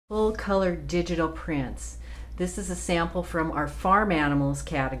Full color digital prints. This is a sample from our farm animals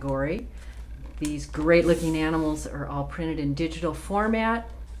category. These great looking animals are all printed in digital format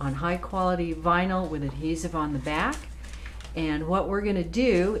on high quality vinyl with adhesive on the back. And what we're going to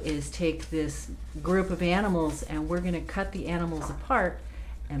do is take this group of animals and we're going to cut the animals apart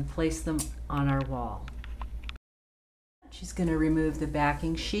and place them on our wall. She's going to remove the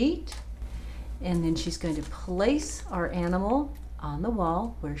backing sheet, and then she's going to place our animal on the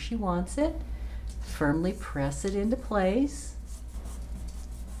wall where she wants it, firmly press it into place,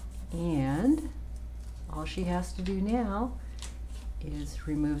 and all she has to do now is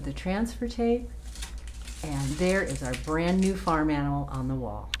remove the transfer tape, and there is our brand new farm animal on the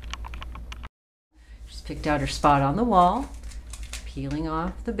wall. She's picked out her spot on the wall, peeling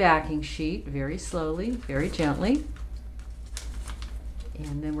off the backing sheet very slowly, very gently,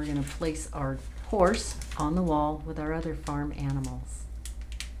 and then we're going to place our horse on the wall with our other farm animals.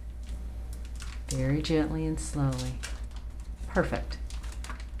 Very gently and slowly. Perfect.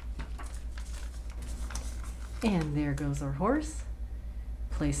 And there goes our horse.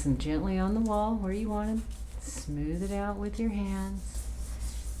 Place him gently on the wall where you want him. Smooth it out with your hands.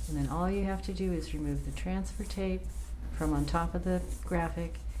 And then all you have to do is remove the transfer tape from on top of the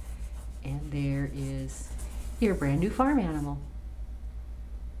graphic. And there is your brand new farm animal.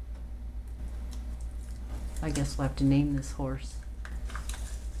 I guess we'll have to name this horse.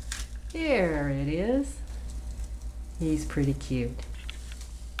 There it is. He's pretty cute.